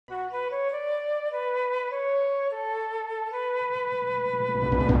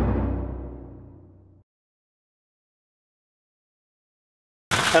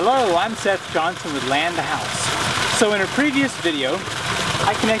Hello, I'm Seth Johnson with Land House. So in a previous video,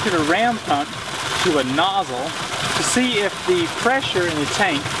 I connected a ram pump to a nozzle to see if the pressure in the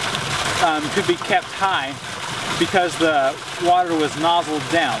tank could be kept high because the water was nozzled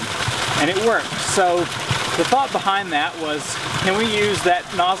down, and it worked. So the thought behind that was, can we use that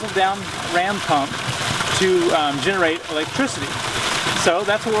nozzle down ram pump to generate electricity? So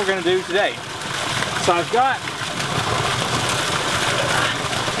that's what we're going to do today. So I've got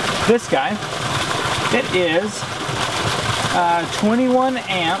this guy. It is 21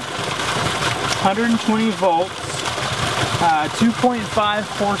 amp, 120 volts, 2.5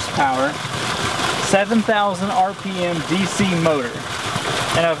 horsepower, 7,000 RPM DC motor.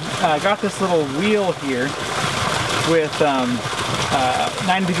 And I've got this little wheel here with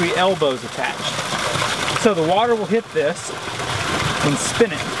 90-degree elbows attached. So the water will hit this and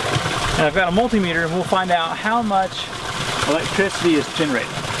spin it. And I've got a multimeter, and we'll find out how much electricity is generated.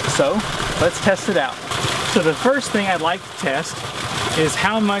 So let's test it out. So the first thing I'd like to test is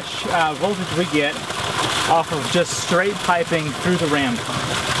how much voltage we get off of just straight piping through the ram pump.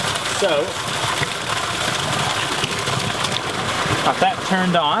 So got that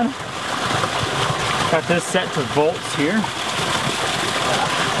turned on. Got this set to volts here.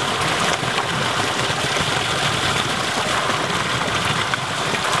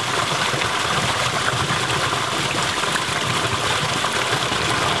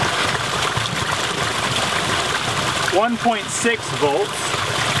 .6 volts,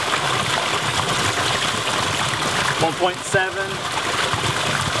 1.7,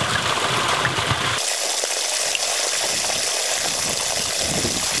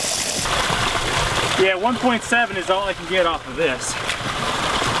 yeah, 1.7 is all I can get off of this.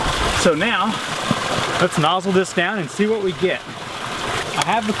 So now, let's nozzle this down and see what we get. I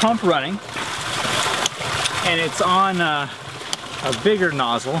have the pump running, and it's on a bigger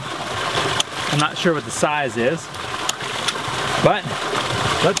nozzle. I'm not sure what the size is, but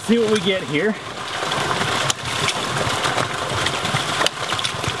let's see what we get here.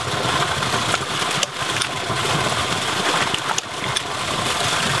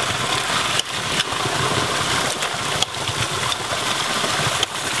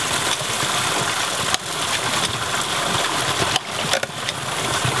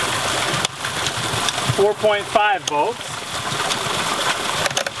 .5 volts.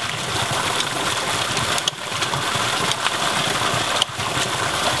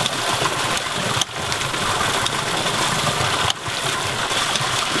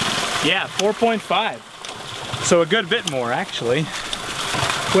 Yeah, 4.5. So a good bit more, actually.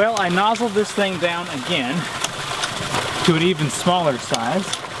 Well, I nozzled this thing down again to an even smaller size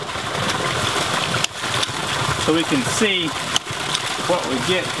so we can see what we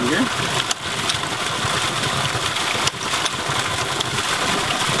get here.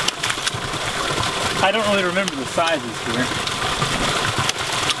 I don't really remember the sizes here.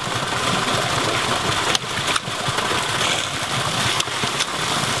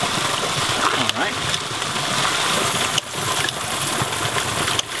 All right.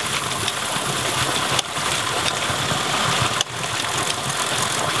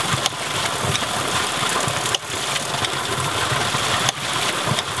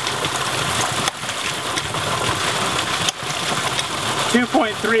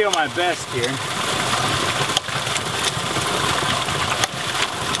 .3 on my best here.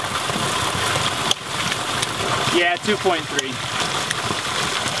 Yeah, 2.3.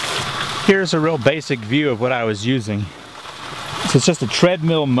 Here's a real basic view of what I was using. So it's just a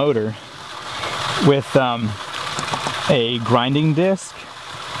treadmill motor with a grinding disc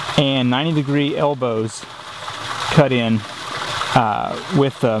and 90-degree elbows cut in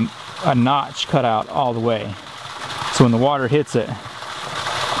with a notch cut out all the way. So when the water hits it,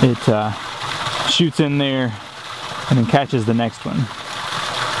 it shoots in there and then catches the next one.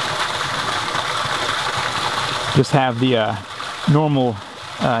 Just have the normal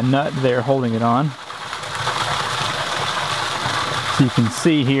nut there holding it on. So you can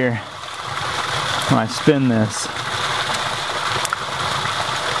see here when I spin this.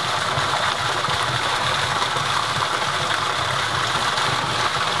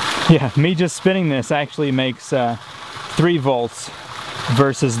 Yeah, me just spinning this actually makes 3 volts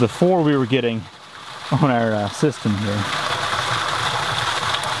versus the 4 we were getting on our system here.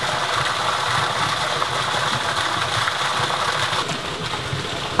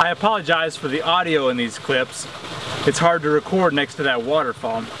 I apologize for the audio in these clips. It's hard to record next to that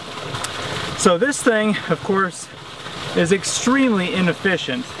waterfall. So this thing, of course, is extremely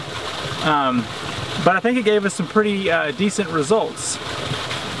inefficient, but I think it gave us some pretty decent results.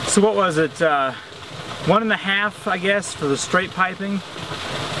 So what was it? 1.5, I guess, for the straight piping,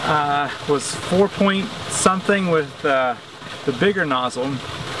 was 4 point something with the bigger nozzle,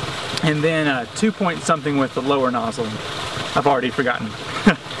 and then 2 point something with the lower nozzle. I've already forgotten.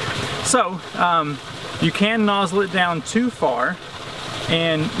 So you can nozzle it down too far,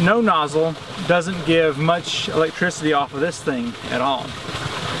 and no nozzle doesn't give much electricity off of this thing at all.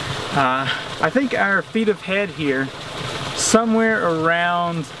 I think our feet of head here, somewhere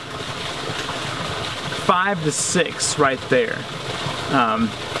around 5 to 6 right there.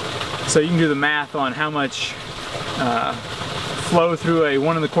 So you can do the math on how much flow through a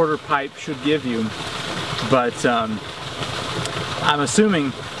 1 1/4 pipe should give you. But I'm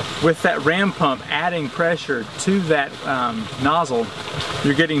assuming with that ram pump adding pressure to that nozzle,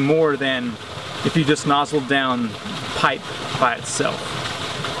 you're getting more than if you just nozzled down pipe by itself.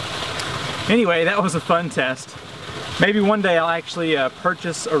 Anyway, that was a fun test. Maybe one day I'll actually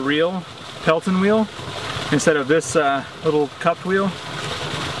purchase a real Pelton wheel instead of this little cupped wheel,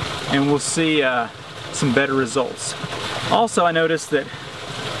 and we'll see some better results. Also, I noticed that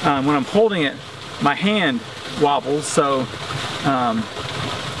when I'm holding it, my hand wobbles, so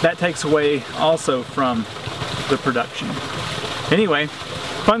that takes away also from the production. Anyway,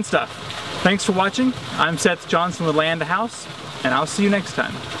 fun stuff. Thanks for watching. I'm Seth Johnson with Land House, and I'll see you next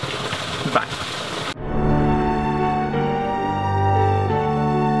time. Bye.